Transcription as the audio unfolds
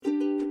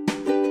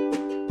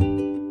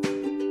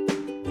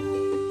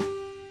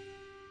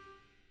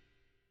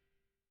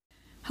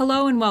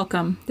Hello and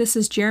welcome. This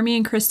is Jeremy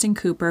and Kristin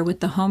Cooper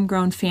with the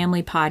Homegrown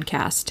Family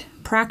Podcast,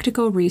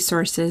 practical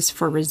resources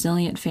for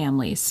resilient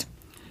families.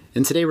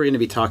 And today we're going to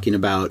be talking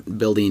about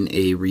building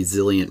a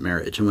resilient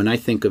marriage. And when I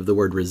think of the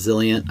word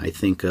resilient, I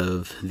think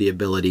of the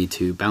ability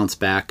to bounce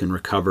back and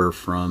recover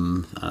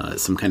from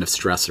some kind of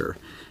stressor.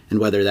 And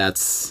whether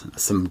that's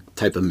some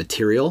type of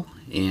material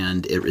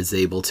and it is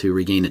able to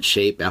regain its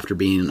shape after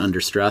being under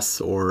stress,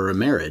 or a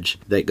marriage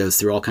that goes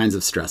through all kinds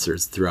of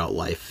stressors throughout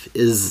life.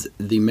 Is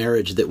the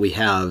marriage that we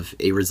have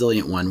a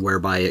resilient one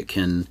whereby it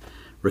can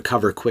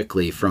recover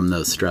quickly from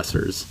those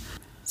stressors?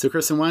 So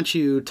Kristin, why don't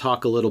you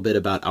talk a little bit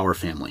about our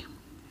family?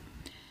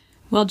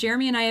 Well,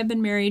 Jeremy and I have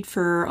been married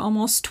for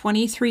almost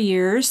 23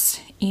 years,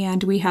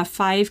 and we have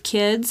 5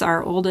 kids.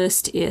 Our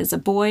oldest is a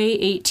boy,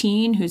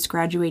 18, who's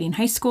graduating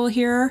high school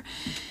here.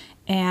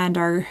 And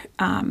our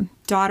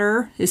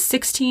daughter is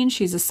 16.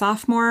 She's a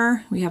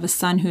sophomore. We have a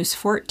son who's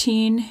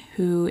 14,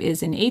 who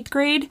is in 8th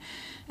grade,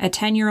 a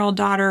 10-year-old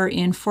daughter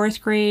in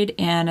 4th grade,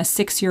 and a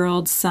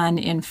 6-year-old son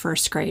in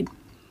 1st grade.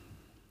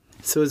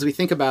 So as we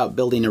think about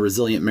building a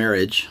resilient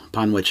marriage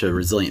upon which a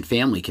resilient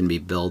family can be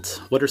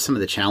built, what are some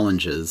of the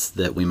challenges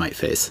that we might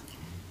face?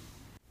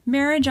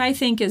 Marriage, I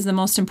think, is the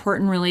most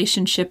important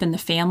relationship in the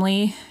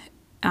family.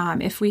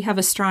 If we have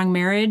a strong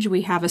marriage,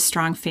 we have a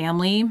strong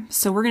family.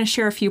 So we're going to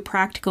share a few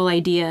practical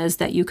ideas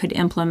that you could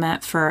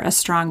implement for a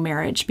strong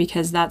marriage,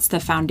 because that's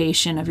the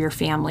foundation of your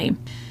family.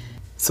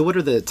 So what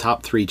are the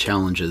top 3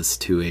 challenges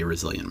to a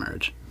resilient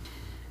marriage?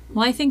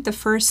 Well, I think the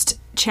first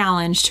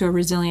challenge to a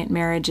resilient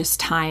marriage is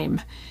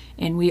time.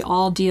 And we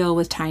all deal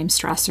with time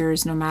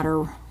stressors no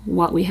matter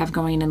what we have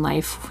going in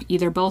life.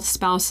 Either both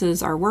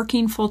spouses are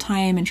working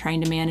full-time and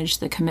trying to manage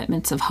the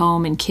commitments of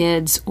home and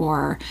kids,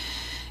 or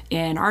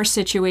in our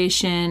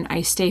situation,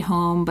 I stay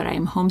home, but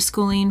I'm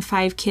homeschooling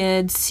 5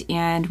 kids,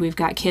 and we've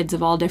got kids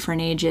of all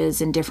different ages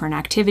and different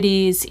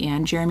activities,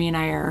 and Jeremy and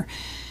I are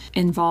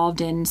involved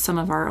in some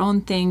of our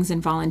own things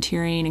and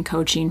volunteering and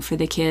coaching for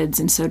the kids,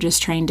 and so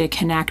just trying to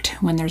connect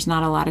when there's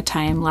not a lot of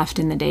time left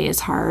in the day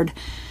is hard.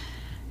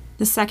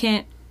 The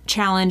second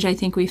challenge I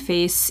think we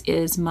face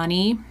is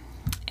money,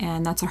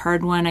 and that's a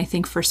hard one, I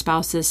think, for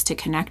spouses to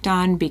connect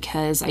on,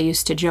 because I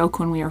used to joke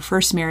when we were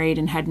first married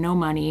and had no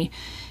money,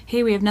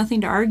 hey, we have nothing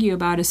to argue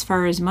about as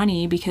far as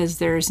money, because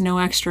there's no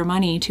extra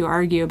money to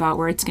argue about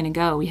where it's going to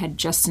go. We had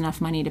just enough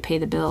money to pay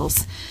the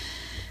bills.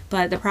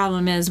 But the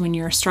problem is when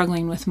you're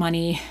struggling with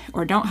money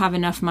or don't have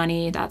enough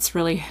money, that's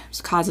really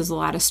causes a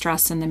lot of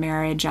stress in the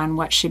marriage on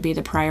what should be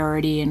the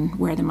priority and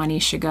where the money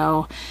should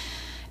go.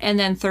 And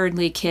then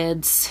thirdly,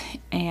 kids.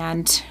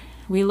 And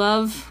we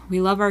love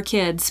our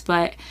kids,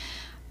 but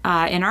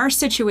in our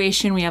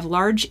situation, we have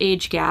large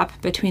age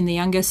gap between the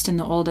youngest and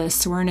the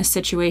oldest. So we're in a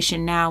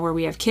situation now where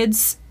we have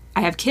kids. I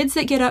have kids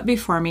that get up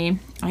before me.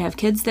 I have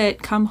kids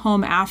that come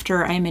home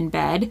after I'm in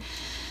bed.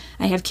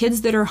 I have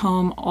kids that are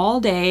home all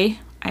day.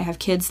 I have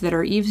kids that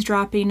are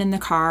eavesdropping in the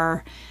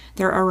car.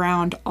 They're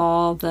around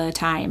all the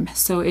time.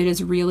 So it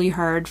is really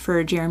hard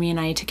for Jeremy and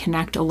I to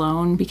connect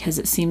alone, because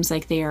it seems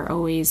like they are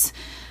always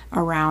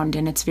around,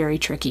 and it's very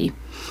tricky.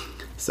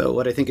 So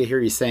what I think I hear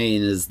you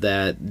saying is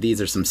that these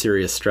are some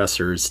serious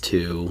stressors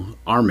to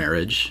our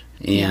marriage,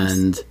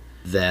 and yes,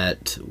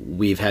 that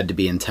we've had to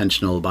be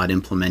intentional about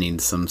implementing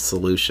some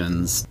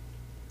solutions.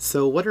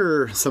 So what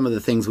are some of the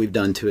things we've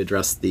done to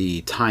address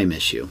the time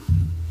issue?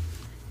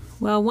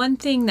 Well, one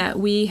thing that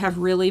we have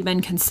really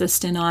been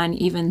consistent on,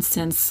 even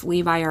since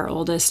Levi, our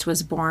oldest,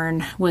 was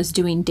born, was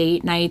doing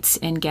date nights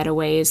and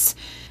getaways.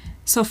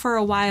 So for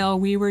a while,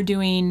 we were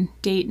doing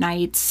date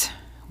nights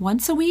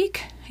once a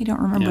week. I don't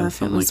remember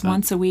if it was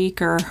once a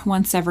week or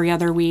once every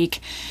other week.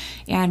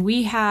 And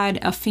we had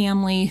a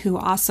family who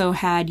also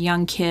had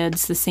young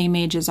kids the same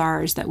age as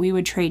ours that we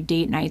would trade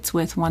date nights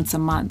with once a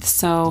month.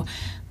 So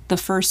the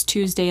first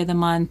Tuesday of the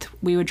month,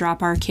 we would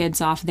drop our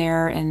kids off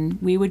there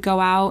and we would go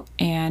out.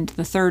 And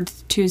the third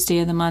Tuesday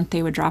of the month,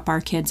 they would drop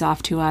our kids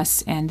off to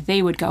us and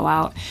they would go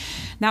out.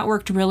 That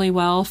worked really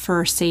well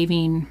for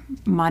saving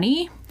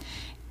money.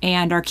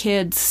 And our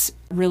kids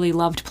really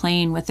loved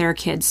playing with their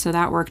kids, so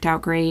that worked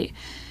out great.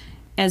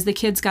 As the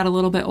kids got a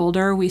little bit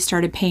older, we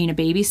started paying a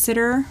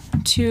babysitter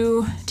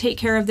to take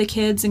care of the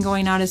kids and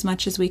going out as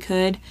much as we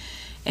could.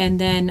 And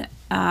then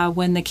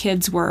when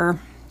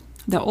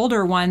the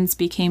older ones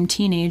became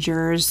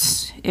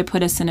teenagers, it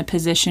put us in a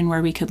position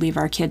where we could leave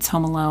our kids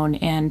home alone.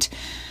 And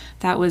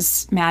that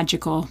was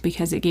magical,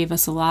 because it gave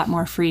us a lot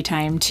more free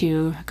time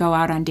to go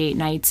out on date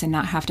nights and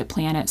not have to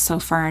plan it so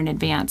far in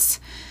advance.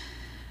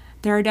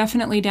 There are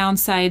definitely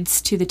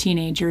downsides to the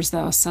teenagers,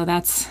 though, so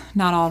that's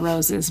not all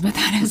roses, but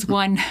that is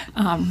one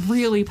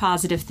really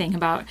positive thing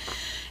about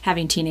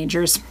having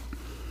teenagers.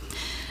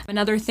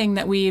 Another thing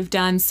that we've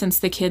done since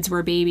the kids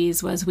were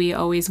babies was we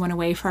always went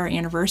away for our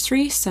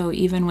anniversary. So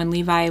even when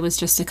Levi was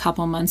just a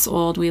couple months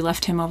old, we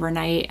left him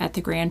overnight at the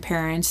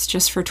grandparents'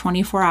 just for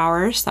 24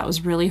 hours. That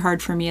was really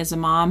hard for me as a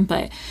mom,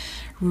 but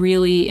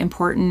really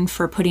important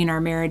for putting our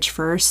marriage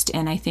first.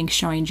 And I think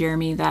showing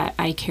Jeremy that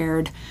I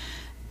cared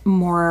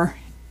more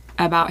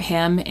about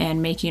him and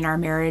making our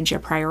marriage a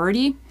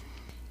priority.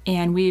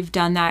 And we've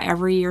done that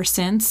every year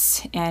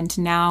since. And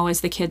now,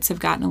 as the kids have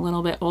gotten a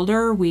little bit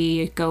older,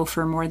 we go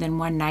for more than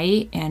one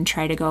night and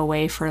try to go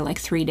away for like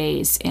 3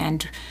 days.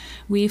 And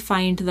we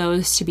find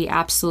those to be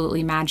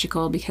absolutely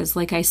magical because,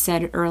 like I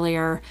said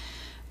earlier,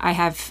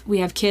 we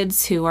have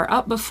kids who are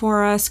up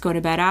before us, go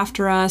to bed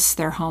after us,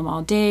 they're home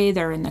all day,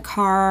 they're in the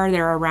car,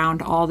 they're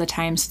around all the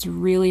time. So it's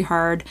really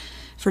hard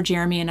for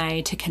Jeremy and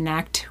I to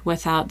connect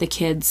without the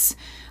kids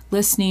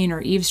listening or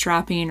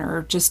eavesdropping,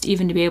 or just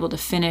even to be able to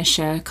finish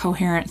a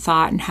coherent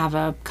thought and have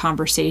a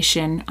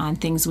conversation on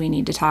things we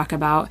need to talk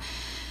about.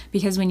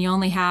 Because when you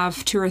only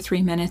have 2 or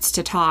 3 minutes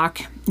to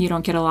talk, you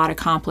don't get a lot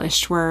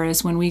accomplished.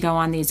 Whereas when we go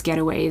on these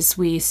getaways,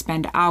 we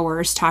spend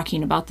hours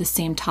talking about the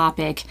same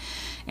topic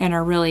and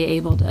are really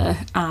able to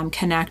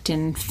connect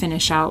and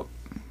finish out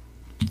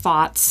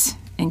thoughts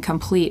and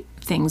complete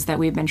things that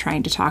we've been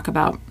trying to talk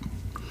about.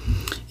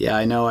 Yeah,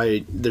 I know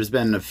there's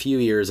been a few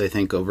years, I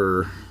think,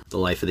 over the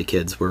life of the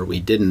kids where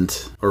we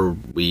didn't, or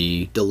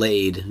we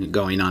delayed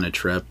going on a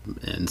trip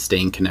and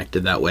staying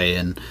connected that way.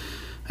 And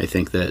I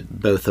think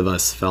that both of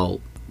us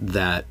felt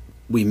that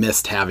we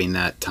missed having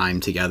that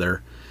time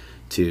together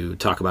to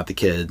talk about the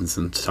kids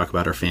and to talk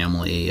about our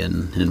family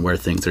and where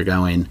things are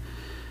going.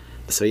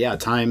 So yeah,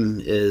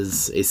 time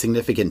is a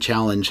significant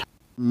challenge.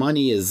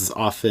 Money is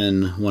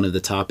often one of the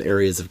top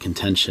areas of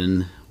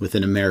contention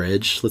within a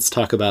marriage. Let's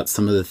talk about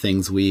some of the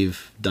things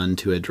we've done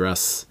to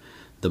address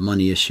the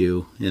money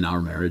issue in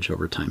our marriage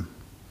over time.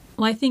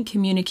 Well, I think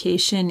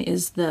communication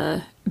is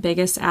the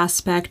biggest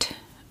aspect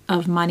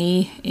of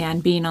money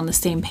and being on the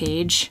same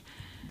page.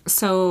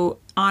 So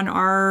on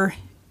our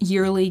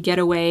yearly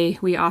getaway,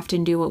 we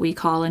often do what we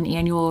call an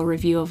annual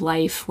review of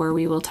life, where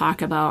we will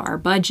talk about our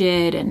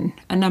budget and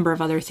a number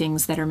of other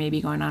things that are maybe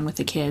going on with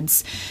the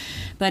kids.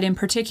 But in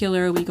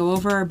particular, we go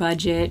over our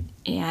budget,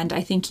 and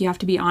I think you have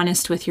to be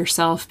honest with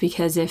yourself,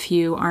 because if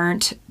you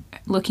aren't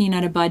looking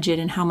at a budget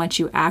and how much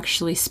you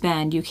actually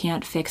spend, you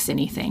can't fix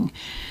anything.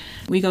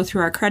 We go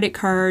through our credit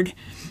card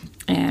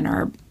and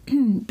our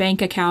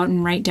bank account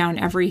and write down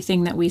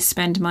everything that we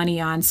spend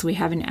money on so we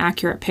have an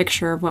accurate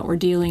picture of what we're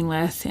dealing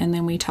with. And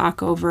then we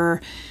talk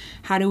over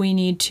how do we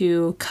need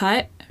to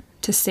cut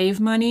to save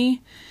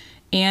money,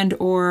 and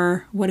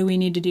or what do we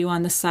need to do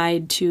on the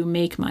side to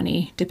make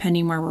money,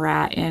 depending where we're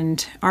at.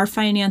 And our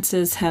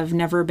finances have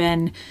never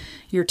been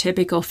your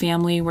typical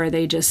family where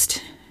they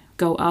just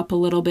go up a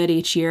little bit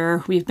each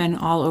year. We've been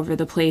all over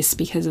the place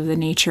because of the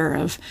nature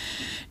of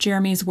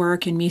Jeremy's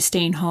work and me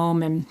staying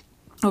home. And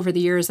over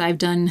the years, I've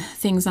done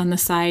things on the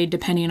side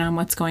depending on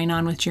what's going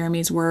on with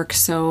Jeremy's work.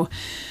 So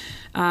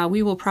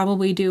we will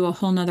probably do a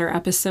whole nother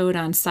episode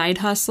on side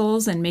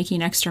hustles and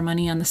making extra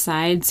money on the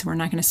side. So we're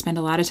not going to spend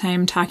a lot of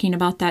time talking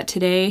about that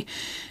today.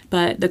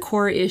 But the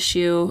core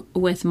issue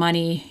with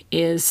money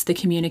is the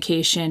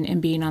communication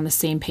and being on the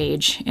same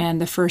page.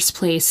 And the first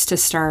place to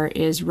start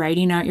is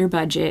writing out your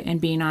budget and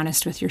being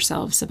honest with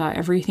yourselves about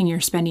everything you're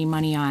spending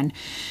money on.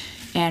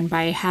 And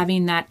by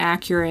having that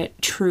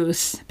accurate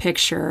truth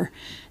picture,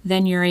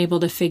 then you're able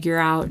to figure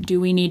out, do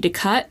we need to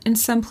cut in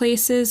some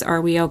places?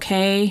 Are we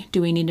okay?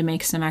 Do we need to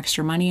make some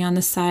extra money on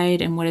the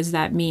side? And what does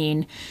that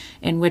mean?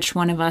 And which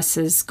one of us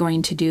is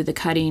going to do the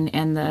cutting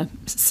and the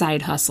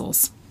side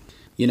hustles?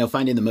 You know,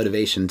 finding the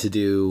motivation to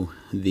do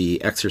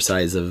the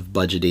exercise of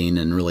budgeting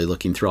and really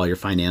looking through all your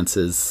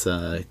finances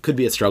could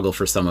be a struggle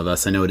for some of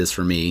us. I know it is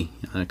for me.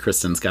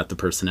 Kristin's got the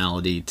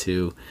personality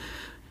to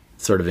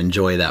sort of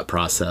enjoy that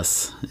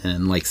process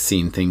and like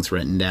seeing things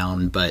written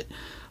down. But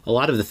a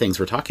lot of the things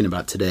we're talking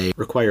about today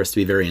require us to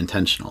be very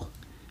intentional.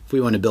 If we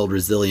want to build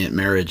resilient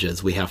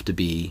marriages, we have to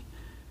be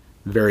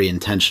very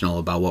intentional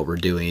about what we're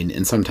doing.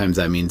 And sometimes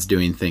that means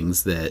doing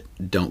things that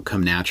don't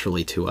come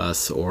naturally to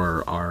us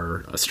or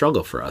are a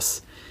struggle for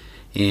us.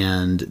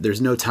 And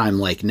there's no time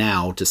like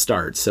now to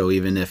start. So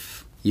even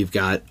if you've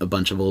got a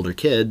bunch of older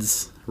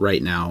kids,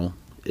 right now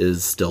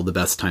is still the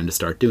best time to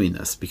start doing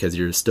this, because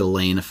you're still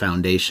laying a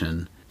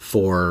foundation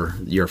for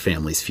your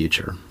family's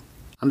future.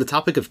 On the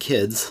topic of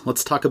kids,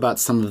 let's talk about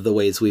some of the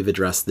ways we've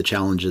addressed the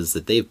challenges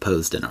that they've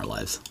posed in our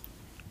lives.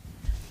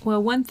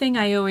 Well, one thing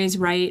I always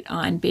write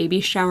on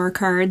baby shower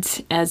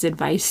cards as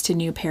advice to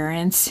new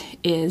parents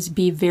is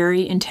be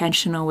very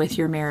intentional with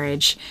your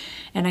marriage.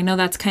 And I know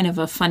that's kind of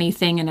a funny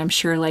thing, and I'm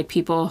sure like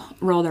people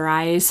roll their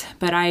eyes,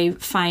 but I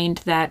find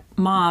that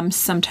moms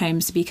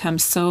sometimes become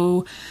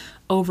so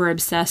over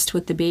obsessed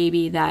with the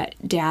baby that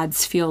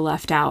dads feel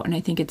left out. And I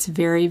think it's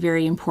very,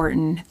 very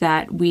important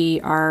that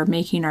we are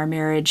making our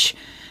marriage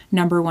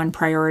number one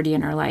priority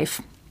in our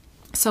life.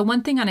 So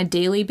one thing on a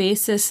daily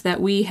basis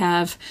that we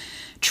have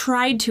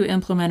tried to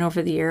implement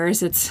over the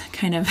years, it's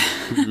kind of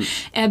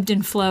ebbed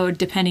and flowed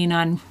depending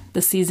on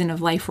the season of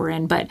life we're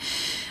in, but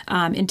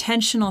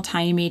intentional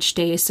time each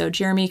day. So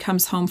Jeremy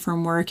comes home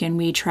from work and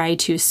we try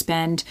to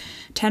spend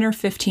 10 or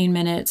 15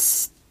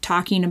 minutes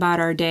talking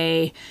about our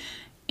day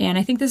And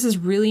I think this is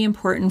really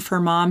important for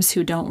moms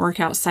who don't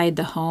work outside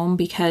the home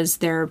because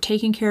they're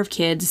taking care of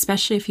kids,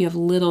 especially if you have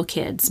little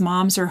kids.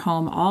 Moms are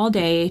home all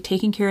day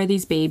taking care of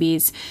these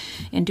babies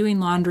and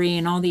doing laundry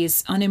and all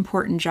these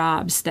unimportant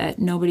jobs that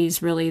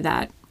nobody's really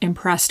that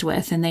impressed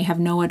with, and they have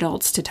no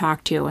adults to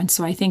talk to. And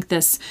so I think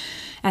this,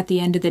 at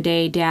the end of the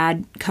day,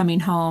 dad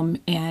coming home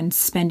and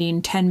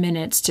spending 10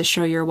 minutes to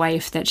show your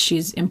wife that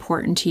she's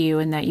important to you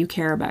and that you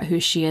care about who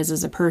she is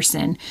as a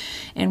person.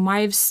 And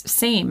wives,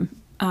 same.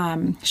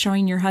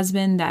 Showing your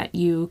husband that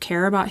you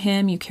care about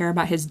him, you care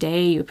about his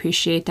day, you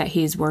appreciate that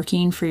he's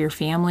working for your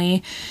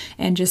family,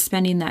 and just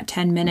spending that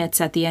 10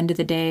 minutes at the end of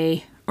the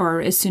day or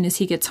as soon as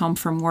he gets home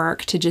from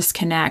work to just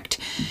connect.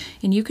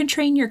 And you can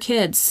train your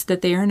kids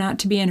that they are not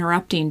to be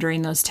interrupting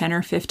during those 10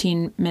 or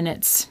 15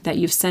 minutes that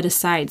you've set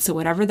aside. So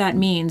whatever that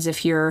means,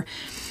 if you're,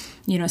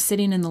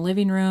 sitting in the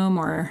living room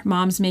or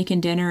mom's making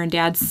dinner and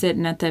dad's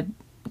sitting at the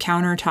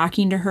counter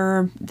talking to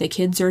her, the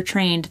kids are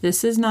trained.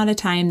 This is not a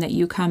time that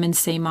you come and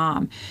say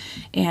mom.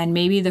 And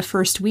maybe the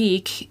first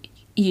week,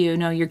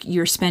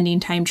 you're spending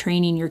time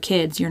training your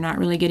kids. You're not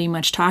really getting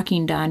much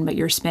talking done, but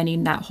you're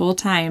spending that whole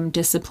time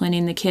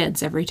disciplining the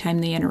kids every time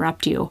they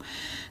interrupt you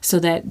so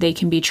that they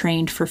can be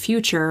trained for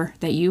future,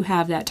 that you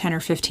have that 10 or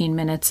 15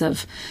 minutes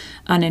of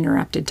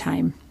uninterrupted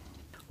time.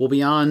 Well,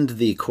 beyond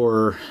the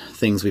core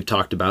things we've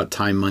talked about,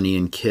 time, money,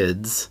 and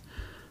kids,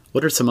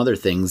 what are some other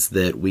things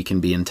that we can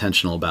be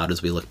intentional about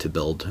as we look to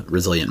build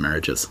resilient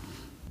marriages?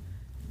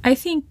 I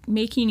think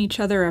making each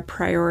other a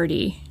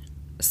priority.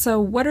 So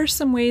what are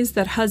some ways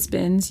that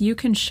husbands, you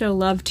can show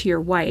love to your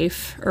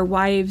wife, or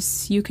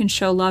wives, you can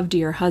show love to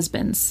your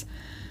husbands?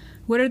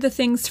 What are the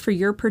things for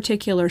your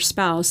particular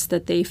spouse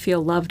that they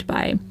feel loved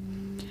by?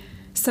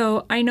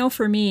 So I know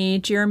for me,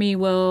 Jeremy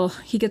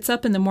he gets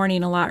up in the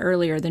morning a lot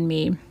earlier than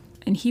me,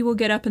 and he will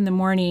get up in the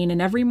morning,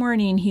 and every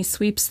morning he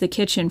sweeps the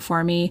kitchen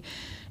for me,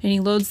 and he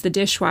loads the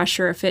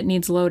dishwasher if it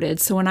needs loaded.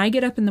 So when I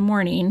get up in the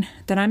morning,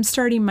 then I'm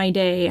starting my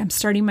day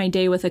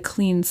with a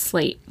clean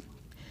slate.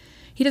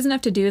 He doesn't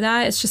have to do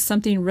that. It's just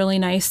something really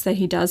nice that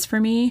he does for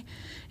me.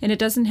 And it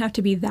doesn't have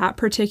to be that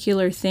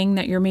particular thing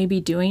that you're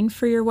maybe doing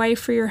for your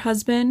wife or your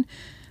husband.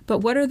 But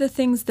what are the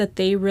things that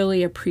they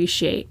really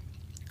appreciate?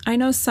 I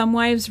know some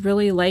wives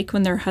really like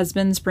when their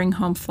husbands bring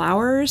home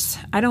flowers.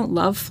 I don't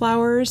love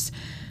flowers,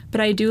 but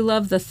I do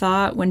love the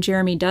thought when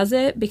Jeremy does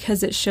it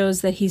because it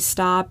shows that he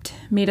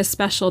made a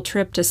special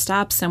trip to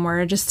stop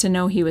somewhere just to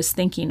know he was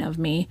thinking of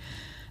me,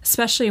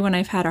 especially when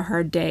I've had a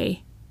hard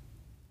day.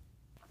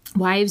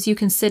 Wives, you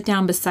can sit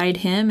down beside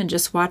him and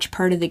just watch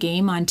part of the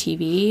game on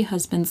TV.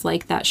 Husbands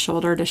like that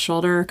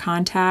shoulder-to-shoulder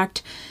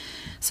contact.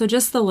 So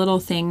just the little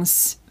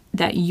things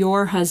that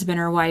your husband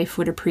or wife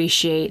would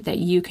appreciate that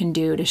you can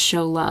do to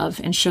show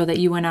love and show that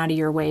you went out of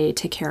your way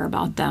to care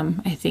about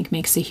them, I think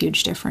makes a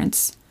huge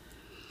difference.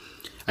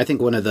 I think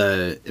one of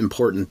the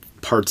important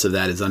parts of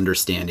that is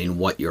understanding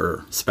what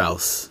your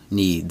spouse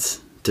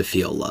needs to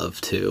feel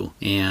love too.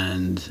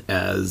 And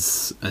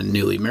as a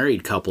newly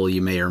married couple,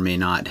 you may or may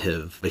not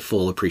have a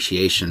full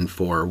appreciation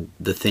for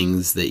the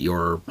things that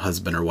your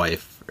husband or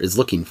wife is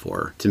looking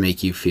for to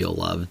make you feel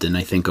loved. And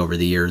I think over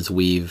the years,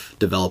 we've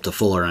developed a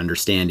fuller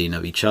understanding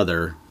of each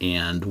other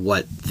and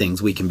what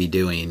things we can be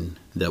doing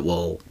that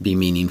will be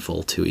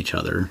meaningful to each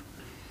other.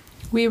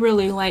 We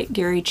really like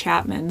Gary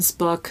Chapman's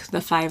book, The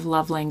 5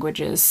 Love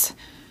Languages.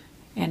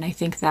 And I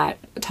think that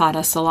taught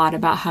us a lot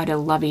about how to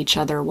love each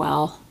other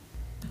well.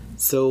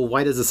 So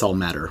why does this all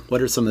matter?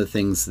 What are some of the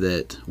things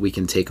that we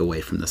can take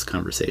away from this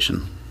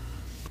conversation?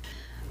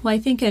 Well, I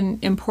think an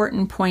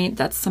important point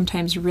that's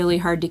sometimes really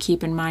hard to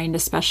keep in mind,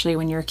 especially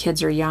when your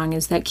kids are young,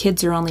 is that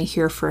kids are only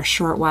here for a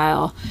short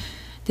while.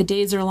 The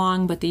days are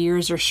long, but the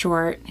years are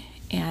short.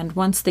 And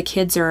once the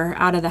kids are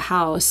out of the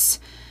house,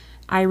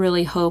 I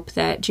really hope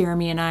that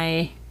Jeremy and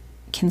I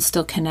can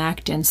still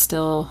connect and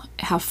still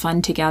have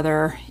fun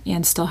together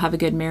and still have a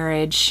good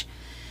marriage,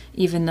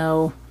 even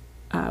though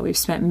we've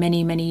spent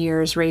many, many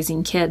years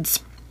raising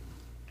kids.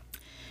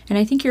 And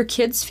I think your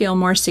kids feel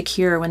more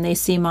secure when they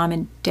see mom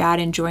and dad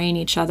enjoying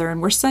each other,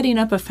 and we're setting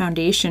up a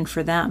foundation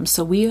for them.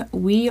 So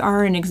we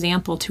are an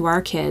example to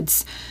our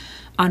kids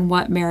on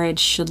what marriage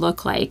should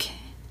look like.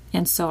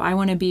 And so I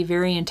want to be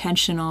very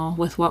intentional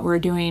with what we're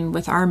doing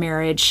with our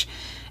marriage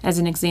as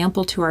an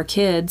example to our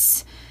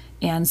kids,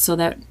 and so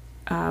that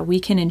we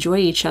can enjoy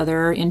each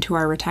other into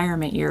our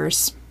retirement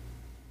years.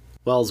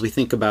 Well, as we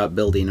think about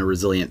building a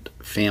resilient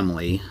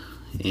family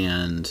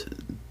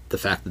and the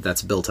fact that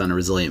that's built on a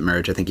resilient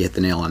marriage, I think you hit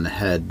the nail on the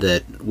head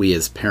that we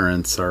as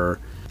parents are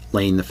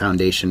laying the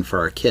foundation for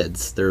our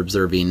kids. They're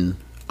observing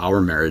our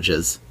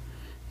marriages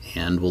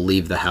and will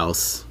leave the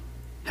house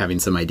having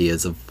some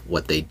ideas of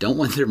what they don't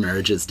want their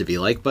marriages to be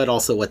like, but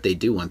also what they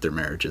do want their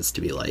marriages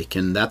to be like.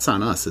 And that's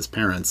on us as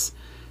parents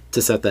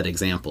to set that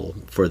example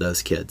for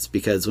those kids.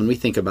 Because when we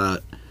think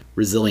about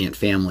resilient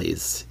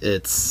families,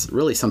 it's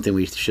really something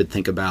we should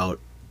think about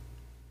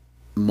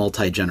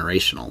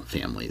multi-generational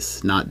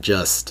families, not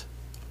just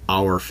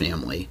our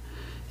family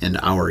and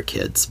our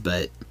kids,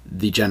 but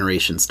the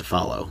generations to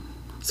follow.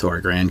 So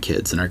our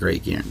grandkids and our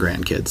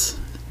great-grandkids.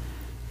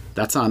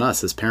 That's on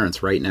us as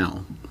parents right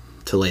now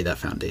lay that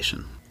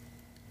foundation.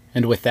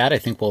 And with that, I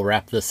think we'll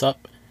wrap this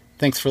up.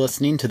 Thanks for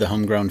listening to the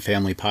Homegrown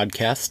Family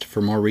Podcast.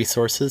 For more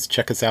resources,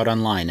 check us out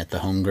online at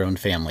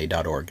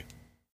thehomegrownfamily.org.